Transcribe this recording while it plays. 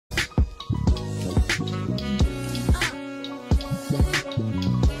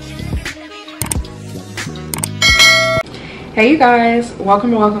Hey you guys,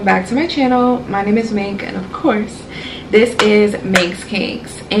 welcome back to my channel. My name is Mink, and of course this is Mink's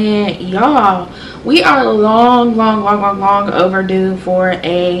Kinks. And y'all, we are long overdue for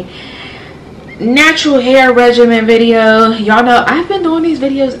a natural hair regimen video. Y'all know I've been doing these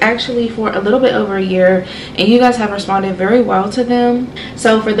videos actually for a little bit over a year, and you guys have responded very well to them.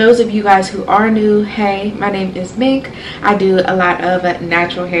 So for those of you guys who are new, hey, my name is Mink. I do a lot of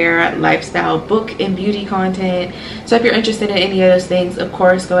natural hair, lifestyle, book and beauty content. So if you're interested in any of those things, of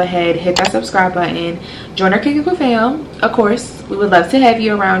course, go ahead, hit that subscribe button, join our Kinks fam. Of course, we would love to have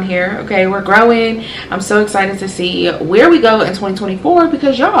you around here. Okay, we're growing. I'm so excited to see where we go in 2024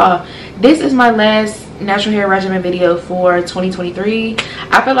 because y'all, this is my last natural hair regimen video for 2023.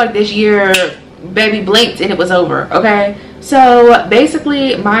 I feel like this year baby blinked and it was over. Okay, so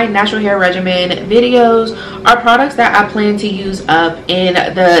basically my natural hair regimen videos are products that I plan to use up in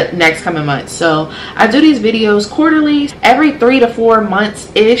the next coming months. So I do these videos quarterly, every 3 to 4 months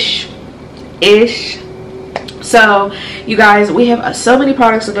ish. So you guys, we have so many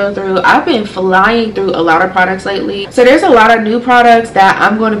products to go through. I've been flying through a lot of products lately, so there's a lot of new products that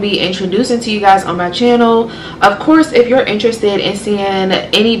I'm going to be introducing to you guys on my channel. Of course, if you're interested in seeing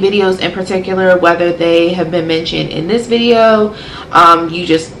any videos in particular, whether they have been mentioned in this video, you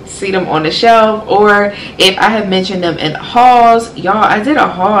just see them on the shelf, or if I have mentioned them in hauls. Y'all, I did a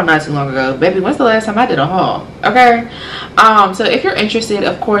haul not too long ago. Baby, when's the last time I did a haul? Okay, so if you're interested,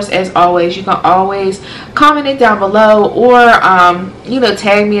 of course, as always, you can always comment it down below, or you know,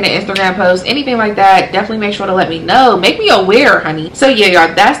 tag me in an Instagram post, anything like that. Definitely make sure to let me know, make me aware, honey. So yeah,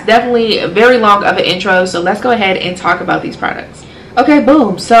 y'all, that's definitely very long of an intro, so let's go ahead and talk about these products. Okay,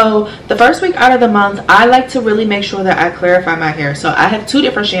 boom. So the first week out of the month, I like to really make sure that I clarify my hair. So I have two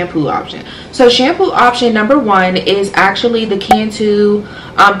different shampoo options. So shampoo option number one is actually the Cantu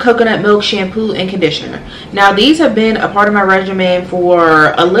coconut milk shampoo and conditioner. Now these have been a part of my regimen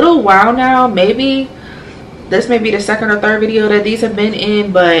for a little while now. Maybe this may be the second or third video that these have been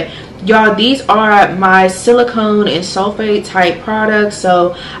in, but y'all, these are my silicone and sulfate type products.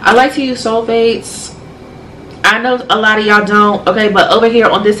 So I like to use sulfates. I know a lot of y'all don't, okay, but over here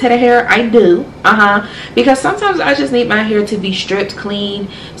on this head of hair, I do, because sometimes I just need my hair to be stripped clean,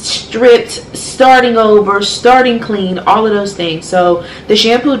 stripped, starting over, starting clean, all of those things. So the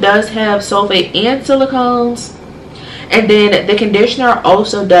shampoo does have sulfate and silicones, and then the conditioner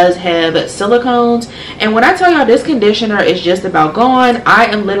also does have silicones. And when I tell y'all this conditioner is just about gone, I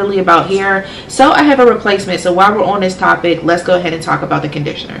am literally about here. So I have a replacement. So while we're on this topic, let's go ahead and talk about the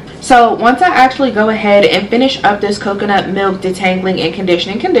conditioner. So once I actually go ahead and finish up this coconut milk detangling and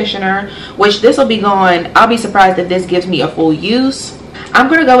conditioning conditioner, which this will be gone, I'll be surprised if this gives me a full use, I'm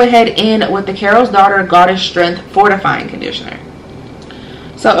going to go ahead in with the Carol's Daughter Goddess Strength Fortifying Conditioner.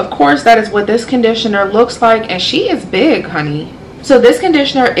 So of course that is what this conditioner looks like, and she is big, honey. So this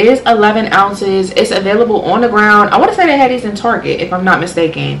conditioner is 11 ounces. It's available on the ground. I want to say they had these in Target if I'm not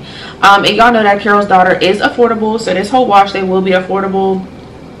mistaken. And y'all know that Carol's Daughter is affordable, so this whole wash day will be affordable.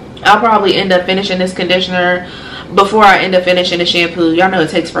 I'll probably end up finishing this conditioner before I end up finishing the shampoo. Y'all know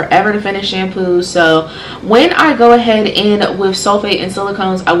it takes forever to finish shampoos. So when I go ahead in with sulfate and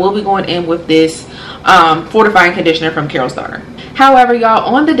silicones, I will be going in with this fortifying conditioner from Carol's Daughter. However,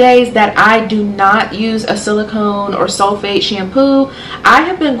 y'all, on the days that I do not use a silicone or sulfate shampoo, I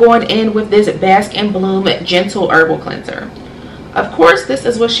have been going in with this Bask and Bloom Gentle Herbal Cleanser. Of course, this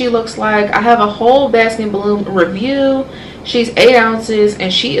is what she looks like. I have a whole Bask and Bloom review. She's 8 ounces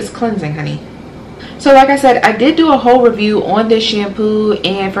and she is cleansing, honey. So like I said, I did do a whole review on this shampoo,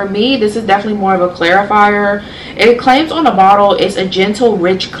 and for me, this is definitely more of a clarifier. It claims on the bottle it's a gentle,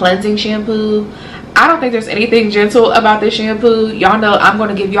 rich cleansing shampoo. I don't think there's anything gentle about this shampoo. Y'all know I'm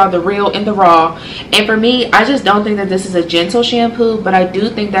going to give y'all the real and the raw. And for me, I just don't think that this is a gentle shampoo, but I do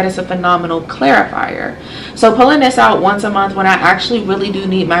think that it's a phenomenal clarifier. So pulling this out once a month when I actually really do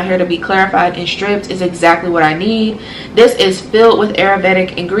need my hair to be clarified and stripped is exactly what I need. This is filled with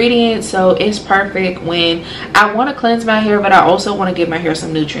Ayurvedic ingredients, so it's perfect when I want to cleanse my hair, but I also want to give my hair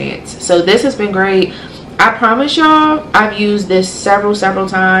some nutrients. So this has been great. I promise y'all, I've used this several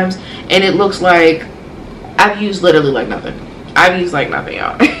times, and it looks like I've used literally like nothing. I've used like nothing,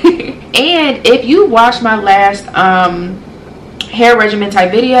 y'all. And if you watched my last hair regimen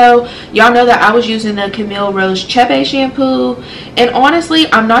type video, y'all know that I was using the Camille Rose Chepe shampoo, and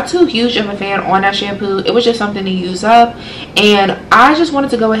honestly, I'm not too huge of a fan on that shampoo. It was just something to use up, and I just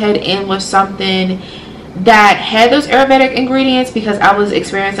wanted to go ahead and with something that had those Ayurvedic ingredients because I was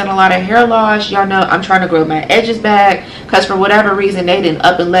experiencing a lot of hair loss. Y'all know I'm trying to grow my edges back because for whatever reason they didn't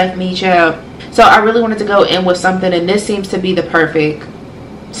up and left me, child. So I really wanted to go in with something, and this seems to be the perfect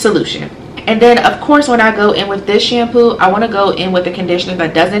solution. And then of course when I go in with this shampoo, I want to go in with a conditioner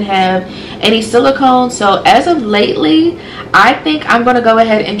that doesn't have any silicone. So as of lately, I think I'm going to go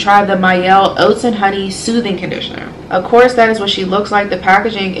ahead and try the Mielle Oats and Honey Soothing Conditioner. Of course, that is what she looks like. The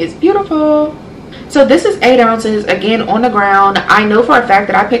packaging is beautiful. So this is 8 ounces, again, on the ground. I know for a fact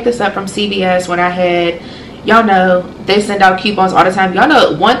that I picked this up from CVS when I had, y'all know, they send out coupons all the time. Y'all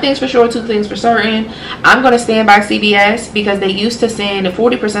know one thing's for sure, two things for certain. I'm going to stand by CVS because they used to send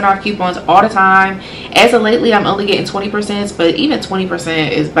 40% off coupons all the time. As of lately, I'm only getting 20%, but even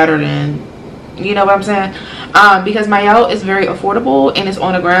 20% is better than, you know what I'm saying? Because Mielle is very affordable and it's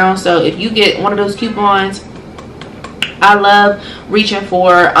on the ground. So if you get one of those coupons, I love reaching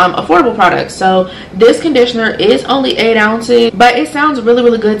for affordable products. So this conditioner is only 8 ounces, but it sounds really,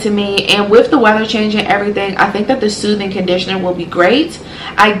 really good to me. And with the weather change and everything, I think that the soothing conditioner will be great.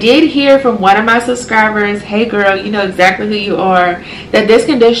 I did hear from one of my subscribers, hey girl, you know exactly who you are, that this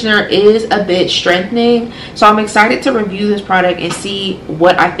conditioner is a bit strengthening. So I'm excited to review this product and see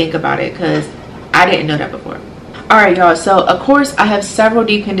what I think about it, because I didn't know that before. All right, y'all, so of course I have several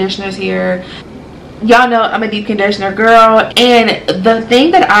deep conditioners here. Y'all know I'm a deep conditioner girl, and the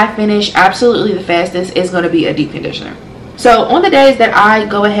thing that I finish absolutely the fastest is going to be a deep conditioner. So on the days that I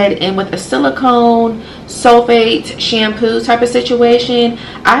go ahead and with a silicone sulfate shampoo type of situation,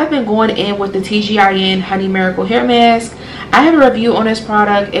 I have been going in with the TGIN Honey Miracle Hair Mask. I have a review on this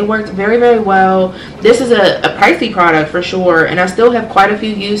product. It worked very, very well. This is a pricey product for sure, and I still have quite a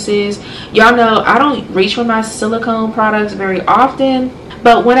few uses. Y'all know I don't reach for my silicone products very often,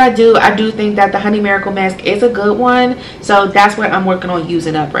 but when I do think that the Honey Miracle Mask is a good one. So that's what I'm working on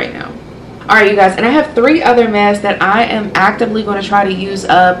using up right now. Alright, you guys, and I have 3 other masks that I am actively going to try to use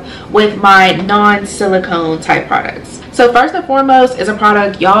up with my non-silicone type products. So first and foremost is a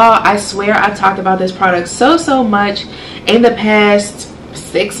product, y'all, I swear I talked about this product so much in the past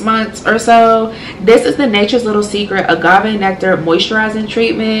 6 months or so. This is the Nature's Little Secret Agave Nectar Moisturizing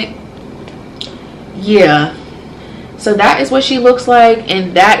Treatment. Yeah. So that is what she looks like,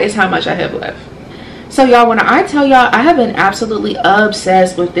 and that is how much I have left. So y'all, when I tell y'all I have been absolutely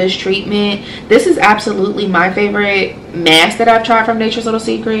obsessed with this treatment, this is absolutely my favorite mask that I've tried from Nature's Little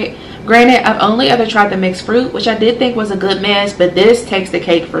Secret. Granted, I've only ever tried the mixed fruit, which I did think was a good mask, but this takes the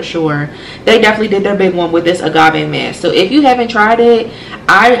cake for sure. They definitely did their big one with this agave mask. So if you haven't tried it,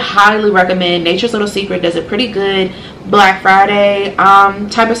 I highly recommend. Nature's Little Secret does a pretty good Black Friday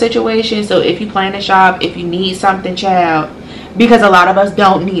type of situation. So if you plan to shop, if you need something, child, because a lot of us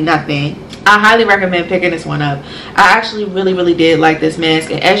don't need nothing, I highly recommend picking this one up. I actually really did like this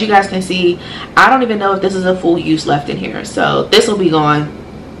mask, and as you guys can see, I don't even know if this is a full use left in here, so this will be gone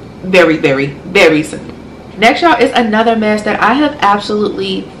very soon. Next, y'all, is another mask that I have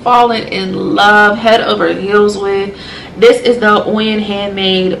absolutely fallen in love head over heels with. This is the Oyen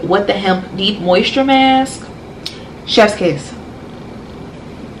Handmade What the Hemp Deep Moisture Mask. Chef's kiss.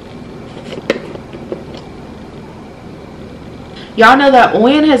 Y'all know that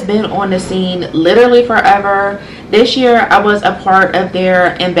Oyen has been on the scene literally forever. This year I was a part of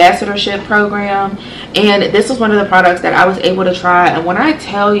their ambassadorship program, and this was one of the products that I was able to try. And when I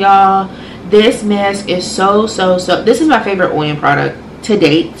tell y'all, this mask is so this is my favorite Oyen product to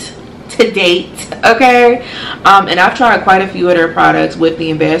date, okay? And I've tried quite a few of their products with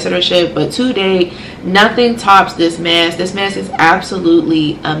the ambassadorship, but to date, nothing tops this mask. This mask is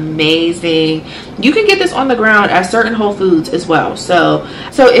absolutely amazing. You can get this on the ground at certain Whole Foods as well. So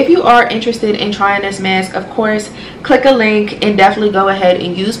if you are interested in trying this mask, of course, click a link and definitely go ahead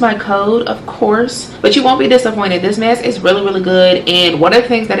and use my code, of course, but you won't be disappointed. This mask is really good, and one of the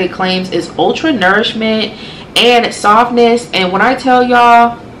things that it claims is ultra nourishment and softness. And when I tell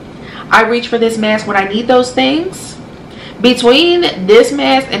y'all I reach for this mask when I need those things, between this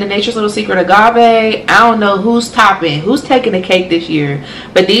mask and the Nature's Little Secret Agave, I don't know who's taking the cake this year,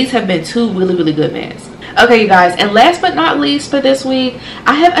 but these have been 2 really good masks. Okay, you guys, and last but not least for this week,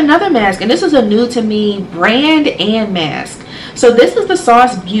 I have another mask, and this is a new to me brand and mask. So this is the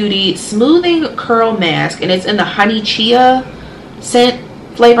Sauce Beauty Smoothing Curl Mask, and it's in the Honey Chia scent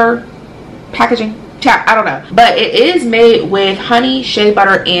flavor packaging. I don't know, but it is made with honey, shea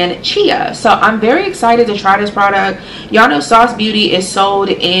butter, and chia. So I'm very excited to try this product. Y'all know Sauce Beauty is sold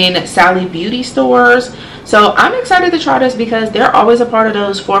in Sally Beauty stores, so I'm excited to try this because they're always a part of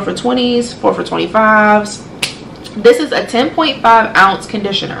those 4 for $20s, 4 for $25s. This is a 10.5 ounce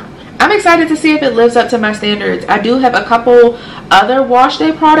conditioner. I'm excited to see if it lives up to my standards. I do have a couple other wash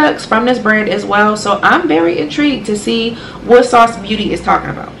day products from this brand as well, so I'm very intrigued to see what Sauce Beauty is talking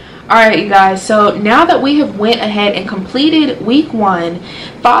about. Alright, you guys, so now that we have went ahead and completed week 1,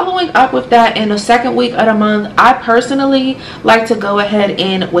 following up with that in the second week of the month, I personally like to go ahead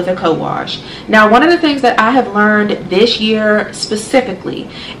in with a co-wash. Now, one of the things that I have learned this year specifically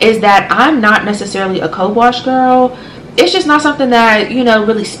is that I'm not necessarily a co-wash girl. It's just not something that, you know,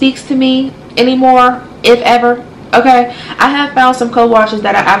 really speaks to me anymore, if ever. Okay, I have found some co-washes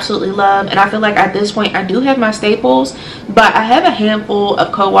that I absolutely love, and I feel like at this point I do have my staples, but I have a handful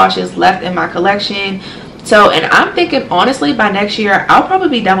of co-washes left in my collection. So, and I'm thinking honestly by next year I'll probably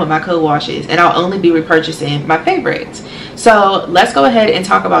be done with my co-washes and I'll only be repurchasing my favorites. So let's go ahead and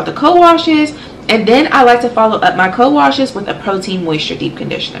talk about the co-washes, and then I like to follow up my co-washes with a protein moisture deep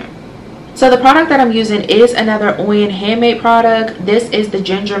conditioner. So the product that I'm using is another Oyen handmade product. This is the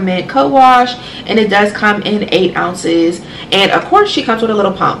Ginger Mint Co-Wash, and it does come in 8 ounces. And of course she comes with a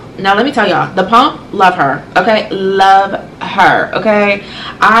little pump. Now let me tell y'all, the pump, love her, okay? Love her, okay?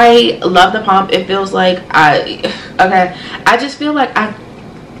 I love the pump. It feels like I just feel like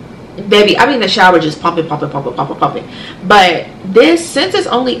baby, I mean the shower just pumping. But this, since it's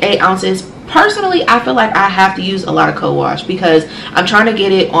only 8 ounces, personally I feel like I have to use a lot of co-wash because I'm trying to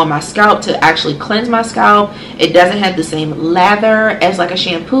get it on my scalp to actually cleanse my scalp. It doesn't have the same lather as like a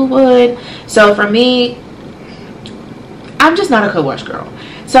shampoo would. So for me, I'm just not a co-wash girl.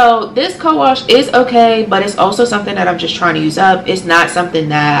 So this co-wash is okay, but it's also something that I'm just trying to use up. It's not something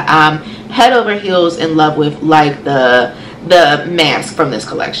that I'm head over heels in love with like the mask from this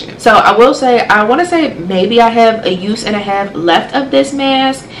collection. So I will say, I want to say maybe I have a use and a half left of this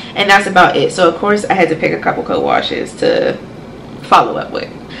mask, and that's about it. So of course I had to pick a couple co-washes to follow up with.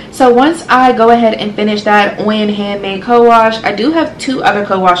 So once I go ahead and finish that Oyen handmade co-wash, I do have 2 other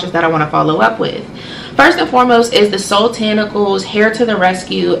co-washes that I want to follow up with. First and foremost is the Soultanicals Hair to the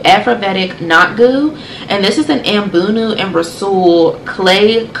Rescue Aphrodisiac Knot Goo, and this is an Ambunu and Rasul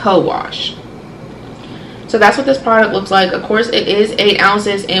clay co-wash. So that's what this product looks like. Of course it is 8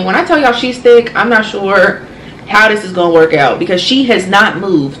 ounces, and when I tell y'all she's thick, I'm not sure how this is gonna work out because she has not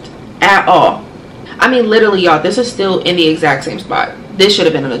moved at all. I mean literally y'all, this is still in the exact same spot. This should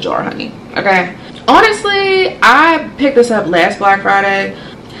have been in a jar, honey, okay? Honestly, I picked this up last Black Friday.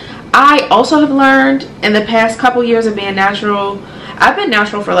 I also have learned in the past couple years of being natural, I've been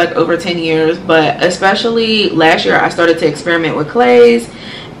natural for like over 10 years, but especially last year I started to experiment with clays,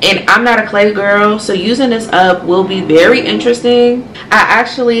 and I'm not a clay girl, so using this up will be very interesting. I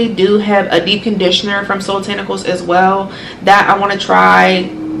actually do have a deep conditioner from Soultanicals as well that I want to try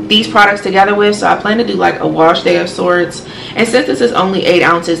these products together with, so I plan to do like a wash day of sorts. And since this is only 8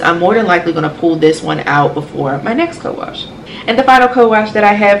 ounces, I'm more than likely going to pull this one out before my next co-wash. And the final co-wash that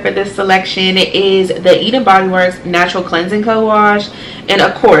I have for this selection is the Eden Body Works Natural Cleansing Co-Wash. And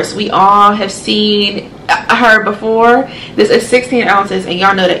of course, we all have seen her before. This is 16 ounces, and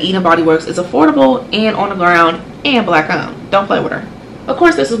y'all know that Eden Body Works is affordable and on the ground and Black owned. Don't play with her. Of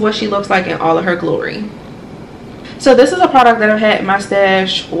course, this is what she looks like in all of her glory. So this is a product that I've had in my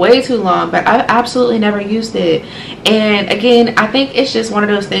stash way too long, but I've absolutely never used it. And again, I think it's just one of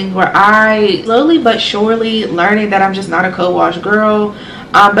those things where I slowly but surely learning that I'm just not a co-wash girl.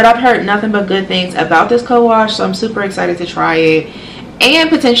 But I've heard nothing but good things about this co-wash, so I'm super excited to try it and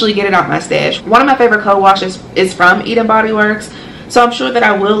potentially get it out my stash. One of my favorite co-washes is from Eden Body Works, so I'm sure that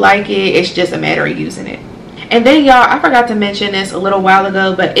I will like it. It's just a matter of using it. And then y'all, I forgot to mention this a little while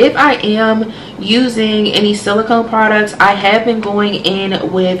ago, but if I am using any silicone products, I have been going in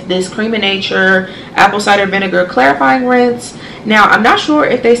with this Cream of Nature apple cider vinegar clarifying rinse. Now I'm not sure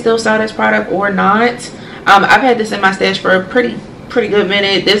if they still sell this product or not. I've had this in my stash for a pretty good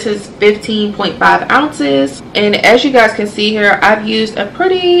minute. This is 15.5 ounces, and as you guys can see here, I've used a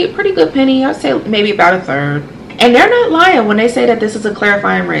pretty good penny. I'd say maybe about a third. And they're not lying when they say that this is a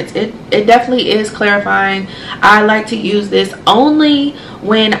clarifying rinse. It definitely is clarifying. I like to use this only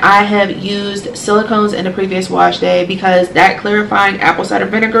when I have used silicones in the previous wash day, because that clarifying apple cider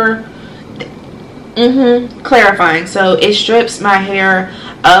vinegar, clarifying. So it strips my hair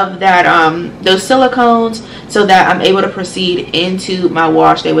of that those silicones so that I'm able to proceed into my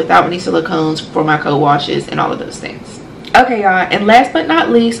wash day without any silicones for my co-washes and all of those things. Okay y'all, and last but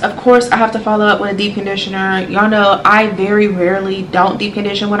not least, of course I have to follow up with a deep conditioner. Y'all know I very rarely don't deep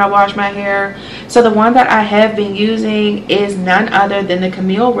condition when I wash my hair, so the one that I have been using is none other than the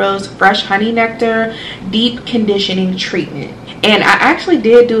Camille Rose Fresh Honey Nectar Deep Conditioning Treatment. And I actually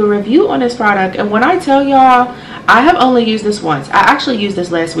did do a review on this product, and when I tell y'all, I have only used this once. I actually used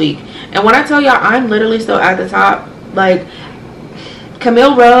this last week, and when I tell y'all, I'm literally still at the top. Like,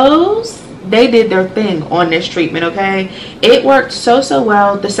 Camille Rose, they did their thing on this treatment. Okay, it worked so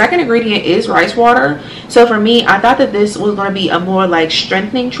well. The second ingredient is rice water, so for me, I thought that this was going to be a more like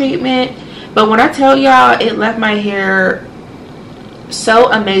strengthening treatment, but when I tell y'all, it left my hair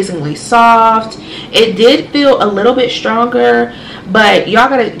so amazingly soft. It did feel a little bit stronger, but y'all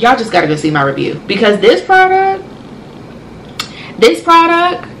just gotta go see my review, because this product,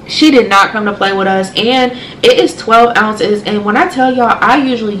 she did not come to play with us, and it is 12 ounces. And when I tell y'all, I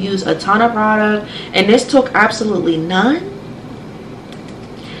usually use a ton of product, and this took absolutely none.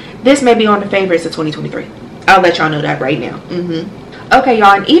 This may be on the favorites of 2023. I'll let y'all know that right now. Okay,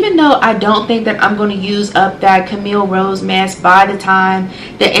 y'all, and even though I don't think that I'm going to use up that Camille Rose mask by the time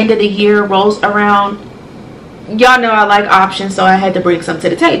the end of the year rolls around, y'all know I like options, so I had to bring some to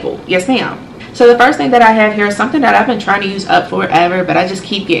the table. Yes, ma'am. So the first thing that I have here is something that I've been trying to use up forever, but I just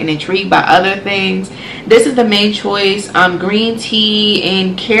keep getting intrigued by other things. This is the Made Choice green tea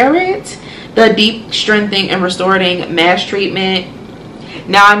and carrot, the deep strengthening and restoring mask treatment.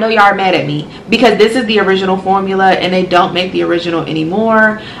 Now, I know y'all are mad at me because this is the original formula and they don't make the original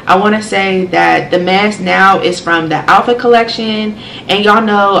anymore. I want to say that the mask now is from the Alpha collection, and y'all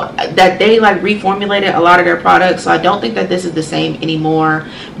know that they like reformulated a lot of their products, so I don't think that this is the same anymore.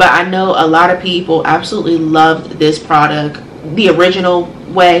 But I know a lot of people absolutely loved this product the original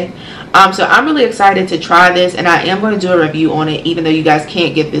way. So I'm really excited to try this, and I am going to do a review on it, even though you guys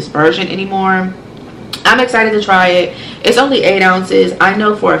can't get this version anymore. I'm excited to try it. It's only 8 ounces. I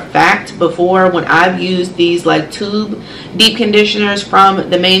know for a fact before, when I've used these like tube deep conditioners from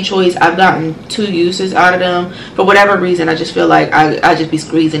the Made Choice, I've gotten 2 uses out of them. For whatever reason, I just feel like I just be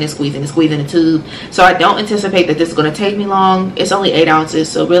squeezing the tube. So I don't anticipate that this is going to take me long. It's only 8 ounces,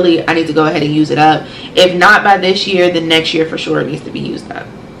 so really I need to go ahead and use it up. If not by this year, then next year for sure it needs to be used up.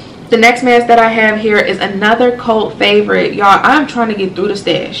 The next mask that I have here is another cult favorite. Y'all, I'm trying to get through the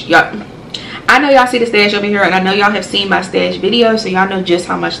stash. Y'all, I know y'all see the stash over here, and I know y'all have seen my stash video, so y'all know just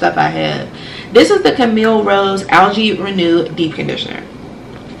how much stuff I have. This is the Camille Rose Algae Renew Deep Conditioner.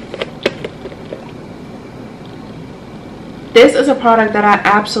 This is a product that I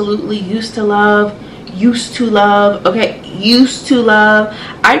absolutely used to love.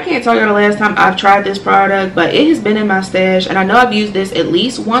 I can't tell you the last time I've tried this product, but it has been in my stash, and I know I've used this at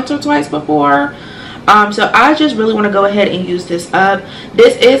least once or twice before. So I just really want to go ahead and use this up.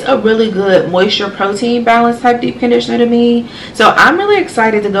 This is a really good moisture protein balance type deep conditioner to me, so I'm really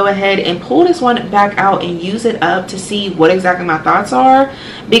excited to go ahead and pull this one back out and use it up to see what exactly my thoughts are,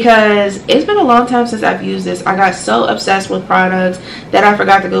 because it's been a long time since I've used this. I got so obsessed with products that I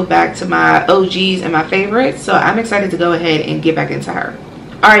forgot to go back to my OGs and my favorites, so I'm excited to go ahead and get back into her.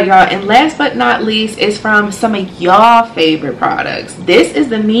 Alright, y'all, and last but not least is from some of y'all favorite products. This is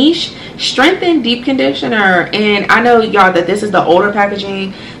the Miche Strengthen Deep Conditioner, and I know y'all that this is the older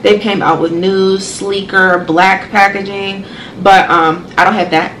packaging. They came out with new, sleeker, black packaging, but I don't have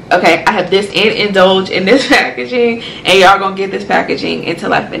that. Okay, I have this and Indulge in this packaging, and y'all gonna get this packaging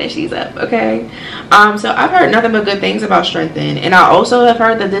until I finish these up, okay? So I've heard nothing but good things about Strengthen, and I also have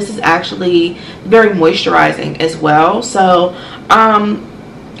heard that this is actually very moisturizing as well. So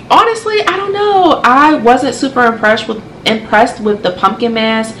honestly, I don't know. I wasn't super impressed with the pumpkin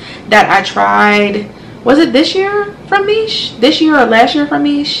mask that I tried. Was it this year from Miche? This year or last year from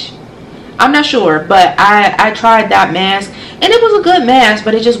Miche? I'm not sure, but I tried that mask, and it was a good mask,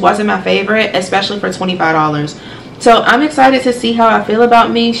 but it just wasn't my favorite, especially for $25. So I'm excited to see how I feel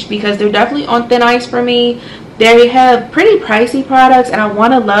about Miche, because they're definitely on thin ice for me. They have pretty pricey products, and I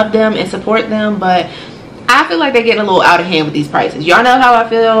want to love them and support them, but I feel like they're getting a little out of hand with these prices. Y'all know how I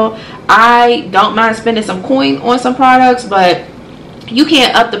feel. I don't mind spending some coin on some products, but you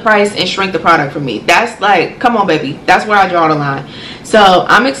can't up the price and shrink the product for me. That's like, come on, baby. That's where I draw the line. So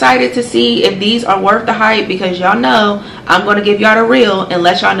I'm excited to see if these are worth the hype, because y'all know I'm going to give y'all the real and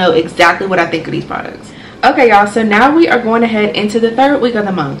let y'all know exactly what I think of these products. Okay, y'all, so now we are going to head into the 3rd week of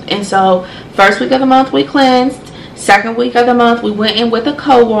the month. And so first week of the month we cleansed. Second week of the month we went in with a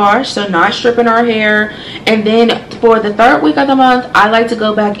co-wash, so not stripping our hair. And then for the 3rd week of the month, I like to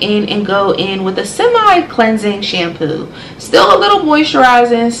go back in and go in with a semi-cleansing shampoo. Still a little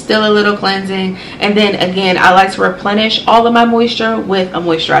moisturizing, still a little cleansing, and then again I like to replenish all of my moisture with a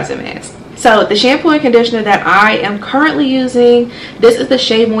moisturizing mask. So the shampoo and conditioner that I am currently using, this is the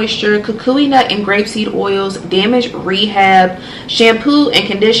Shea Moisture Kukui Nut and Grapeseed Oils Damage Rehab Shampoo and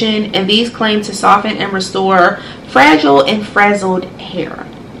Condition, and these claim to soften and restore fragile and frazzled hair.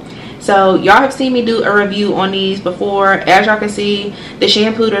 So y'all have seen me do a review on these before. As y'all can see, the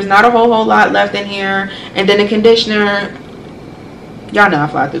shampoo, there's not a whole lot left in here, and then the conditioner, Y'all know I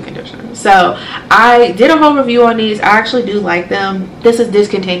fly through conditioner. So I did a whole review on these. I actually do like them. This is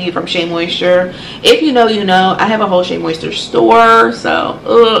discontinued from Shea Moisture. If you know, you know. I have a whole Shea Moisture store, so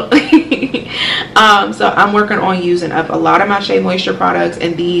so I'm working on using up a lot of my Shea Moisture products,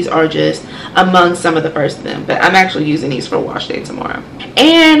 and these are just among some of the first of them. But I'm actually using these for wash day tomorrow.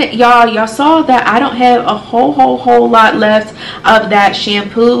 And y'all saw that I don't have a whole lot left of that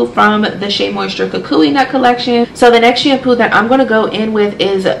shampoo from the Shea Moisture Kukui Nut collection. So the next shampoo that I'm going to go in with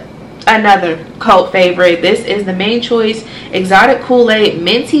is another cult favorite. This is the Main Choice Exotic Kool-Aid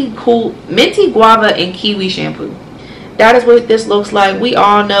Minty Guava and Kiwi shampoo. That is what this looks like. We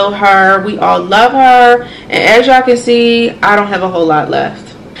all know her, we all love her, and as y'all can see, I don't have a whole lot left.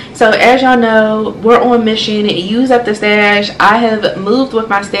 So as y'all know, we're on mission. Use up the stash. I have moved with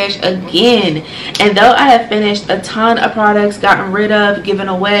my stash again, and though I have finished a ton of products, gotten rid of, given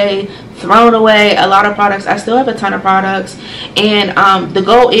away, thrown away a lot of products, I still have a ton of products. And the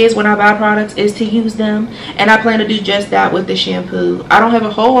goal is, when I buy products, is to use them, and I plan to do just that with the shampoo. I don't have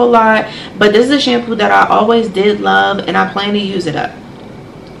a whole lot, but this is a shampoo that I always did love, and I plan to use it up.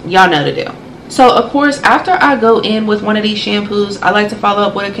 Y'all know the deal. So of course, after I go in with one of these shampoos, I like to follow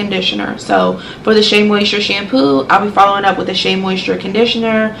up with a conditioner. So for the Shea Moisture shampoo, I'll be following up with the Shea Moisture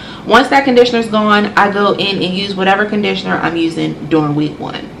conditioner. Once that conditioner is gone, I go in and use whatever conditioner I'm using during week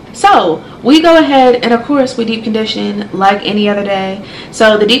 1. So we go ahead and of course we deep condition like any other day.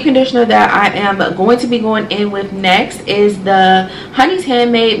 So the deep conditioner that I am going to be going in with next is the Honey's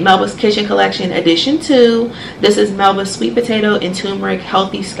Handmade Melba's Kitchen Collection Edition 2. This is Melba's Sweet Potato and Turmeric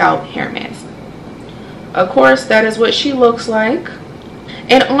Healthy Scalp Hair Mask. Of course, that is what she looks like.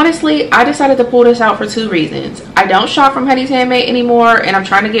 And honestly, I decided to pull this out for 2 reasons. I don't shop from Honey's Handmade anymore, and I'm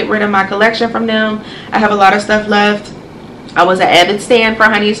trying to get rid of my collection from them. I have a lot of stuff left. I was an avid stan for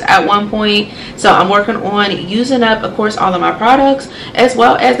Honey's at one point, so I'm working on using up, of course, all of my products, as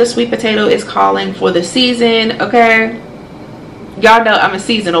well as the sweet potato is calling for the season. Okay, y'all know I'm a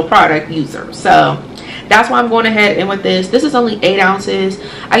seasonal product user, so that's why I'm going ahead and with this. This is only 8 ounces.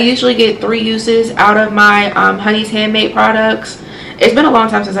 I usually get 3 uses out of my Honey's Handmade products. It's been a long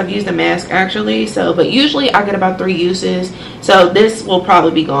time since I've used a mask actually, so but usually I get about 3 uses. So this will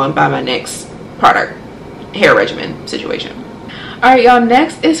probably be gone by my next product hair regimen situation. Alright y'all,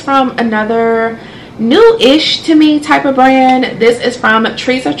 next is from another new-ish to me type of brand. This is from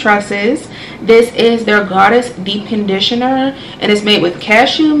Trees of Tresses. This is their Goddess Deep Conditioner, and it's made with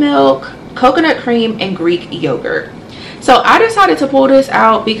cashew milk, coconut cream, and Greek yogurt. So I decided to pull this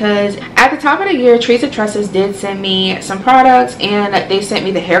out because at the top of the year, Trees of Tresses did send me some products, and they sent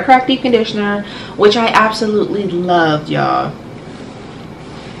me the Hair Crack Deep Conditioner, which I absolutely loved, y'all.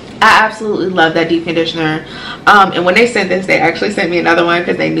 I absolutely love that deep conditioner. And when they sent this, they actually sent me another one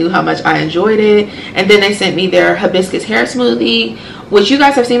because they knew how much I enjoyed it. And then they sent me their hibiscus hair smoothie, which you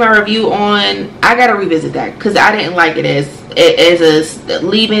guys have seen my review on. I gotta revisit that because I didn't like it as a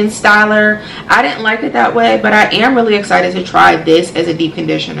leave-in styler. I didn't like it that way, but I am really excited to try this as a deep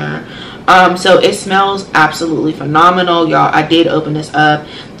conditioner. So it smells absolutely phenomenal, y'all. I did open this up,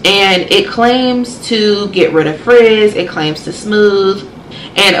 and it claims to get rid of frizz. It claims to smooth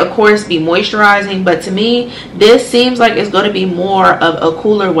and of course be moisturizing, but to me this seems like it's going to be more of a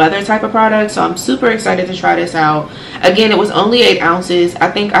cooler weather type of product. So I'm super excited to try this out. Again, it was only 8 ounces.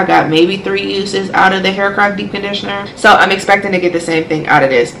 I think I got maybe 3 uses out of the Hair Crack Deep Conditioner, so I'm expecting to get the same thing out of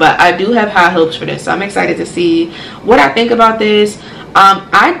this, but I do have high hopes for this. So I'm excited to see what I think about this.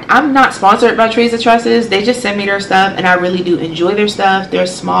 I'm not sponsored by Trees of Tresses. They just send me their stuff, and I really do enjoy their stuff. They're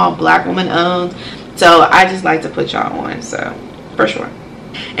small, Black woman owned, so I just like to put y'all on, so for sure.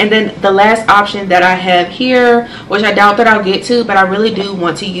 And then the last option that I have here, which I doubt that I'll get to, but I really do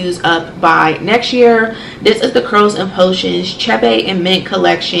want to use up by next year. This is the Curls and Potions Chebe and Mint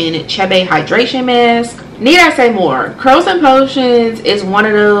Collection Chebe Hydration Mask. Need I say more? Curls and Potions is one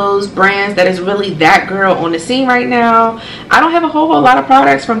of those brands that is really that girl on the scene right now. I don't have a whole lot of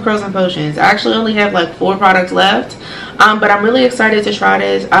products from Curls and Potions. I actually only have like 4 products left. But I'm really excited to try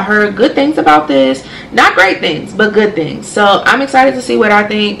this. I heard good things about this. Not great things, but good things. So I'm excited to see what I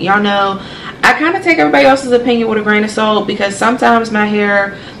think. Y'all know I kind of take everybody else's opinion with a grain of salt, because sometimes my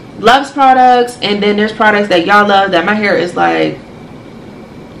hair loves products, and then there's products that y'all love that my hair is like,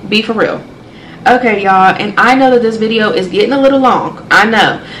 be for real. Okay y'all, and I know that this video is getting a little long, I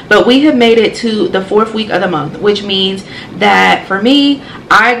know, but we have made it to the 4th week of the month, which means that for me,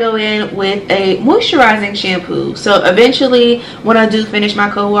 I go in with a moisturizing shampoo. So eventually, when I do finish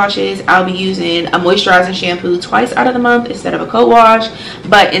my co-washes, I'll be using a moisturizing shampoo twice out of the month instead of a co-wash.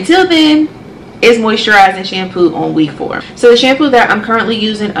 But until then, is moisturizing shampoo on week 4. So the shampoo that I'm currently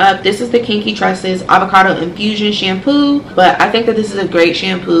using up, this is the Kinky Tresses Avocado Infusion Shampoo. But I think that this is a great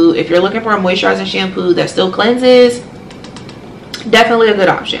shampoo. If you're looking for a moisturizing shampoo that still cleanses, definitely a good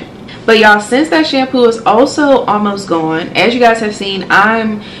option. But y'all, since that shampoo is also almost gone, as you guys have seen,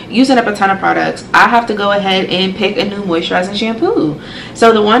 I'm using up a ton of products. I have to go ahead and pick a new moisturizing shampoo.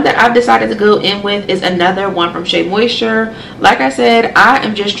 So the one that I've decided to go in with is another one from Shea Moisture. Like I said, I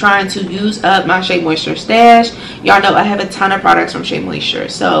am just trying to use up my Shea Moisture stash. Y'all know I have a ton of products from Shea Moisture.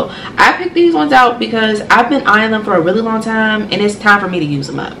 So I picked these ones out because I've been eyeing them for a really long time, and it's time for me to use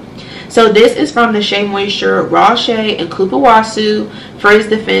them up. So this is from the Shea Moisture Raw Shea and Kupawasu Frizz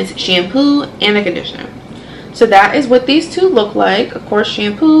Defense Shampoo and the Conditioner. So that is what these two look like. Of course,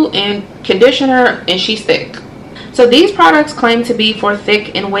 shampoo and conditioner, and she's thick. So these products claim to be for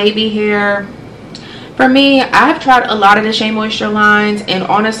thick and wavy hair. For me, I've tried a lot of the Shea Moisture lines, and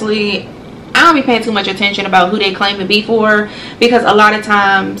honestly, I don't be paying too much attention about who they claim to be for, because a lot of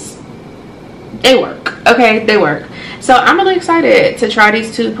times they work. Okay, they work. So I'm really excited to try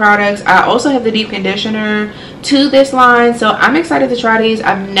these two products. I also have the deep conditioner to this line, so I'm excited to try these.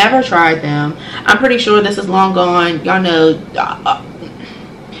 I've never tried them. I'm pretty sure this is long gone. Y'all know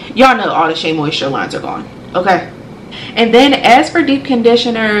all the Shea Moisture lines are gone. Okay. And then as for deep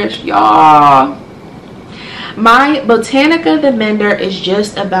conditioners, y'all, my Botanica the Mender is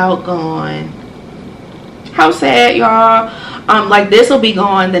just about gone. How sad, y'all. Like, this will be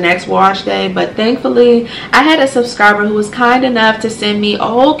gone the next wash day, but thankfully I had a subscriber who was kind enough to send me a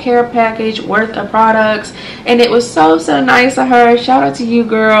whole care package worth of products, and it was so nice of her. Shout out to you,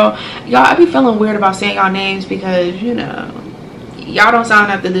 girl. Y'all, I be feeling weird about saying y'all names because, you know, y'all don't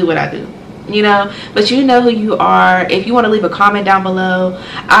sign up to do what I do, you know, but you know who you are. If you want to leave a comment down below,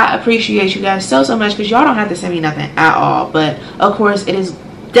 I appreciate you guys so much, because y'all don't have to send me nothing at all, but of course it is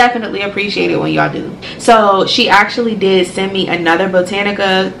definitely appreciated when y'all do. So she actually did send me another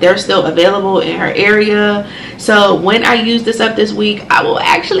Botanica. They're still available in her area, so when I use this up this week, I will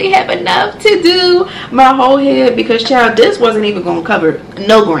actually have enough to do my whole head, because child, this wasn't even gonna cover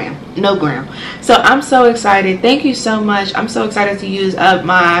no gram. So I'm so excited. Thank you so much. I'm so excited to use up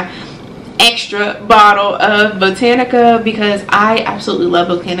my extra bottle of Botanica, because I absolutely love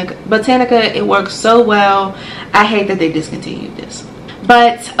Botanica. It works so well. I hate that they discontinued this.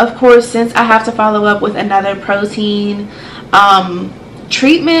 But of course, since I have to follow up with another protein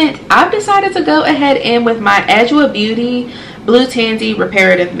treatment, I've decided to go ahead and with my Adjua Beauty Blue Tansy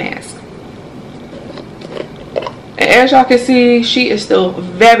Reparative Mask. And as y'all can see, she is still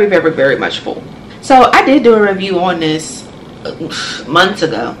very much full. So I did do a review on this months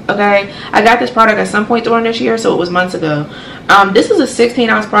ago. Okay, I got this product at some point during this year, so it was months ago. This is a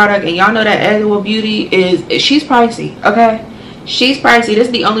 16-ounce product, and y'all know that Adjua Beauty she's pricey. Okay, she's pricey. This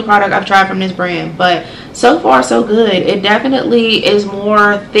is the only product I've tried from this brand, but so far so good. It definitely is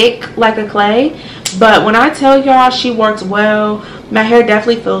more thick like a clay, but when I tell y'all she works well, my hair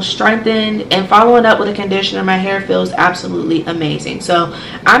definitely feels strengthened, and following up with a conditioner, my hair feels absolutely amazing. So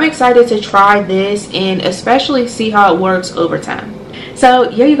I'm excited to try this and especially see how it works over time. So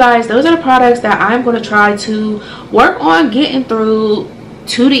yeah, you guys, those are the products that I'm going to try to work on getting through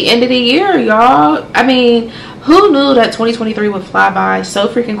to the end of the year, y'all. I mean, who knew that 2023 would fly by so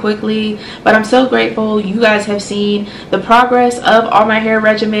freaking quickly? But I'm so grateful you guys have seen the progress of all my hair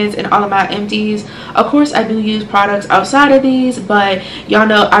regimens and all of my empties. Of course, I do use products outside of these, but y'all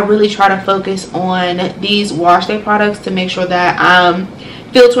know I really try to focus on these wash day products to make sure that I'm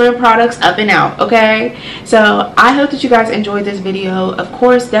filtering products up and out. Okay, so I hope that you guys enjoyed this video. Of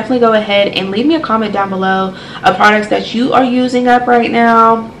course, definitely go ahead and leave me a comment down below of products that you are using up right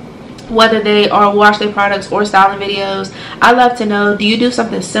now, whether they are wash day products or styling videos. I love to know, do you do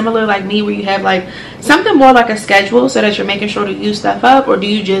something similar like me, where you have like something more like a schedule so that you're making sure to use stuff up, or do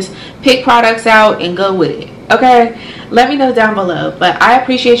you just pick products out and go with it? Okay, let me know down below. But I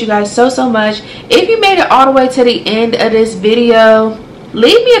appreciate you guys so much. If you made it all the way to the end of this video,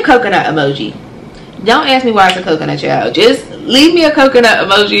 leave me a coconut emoji. Don't ask me why it's a coconut, child. Just leave me a coconut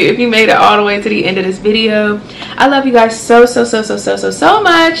emoji if you made it all the way to the end of this video. I love you guys so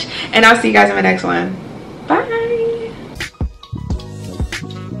much, and I'll see you guys in my next one. Bye.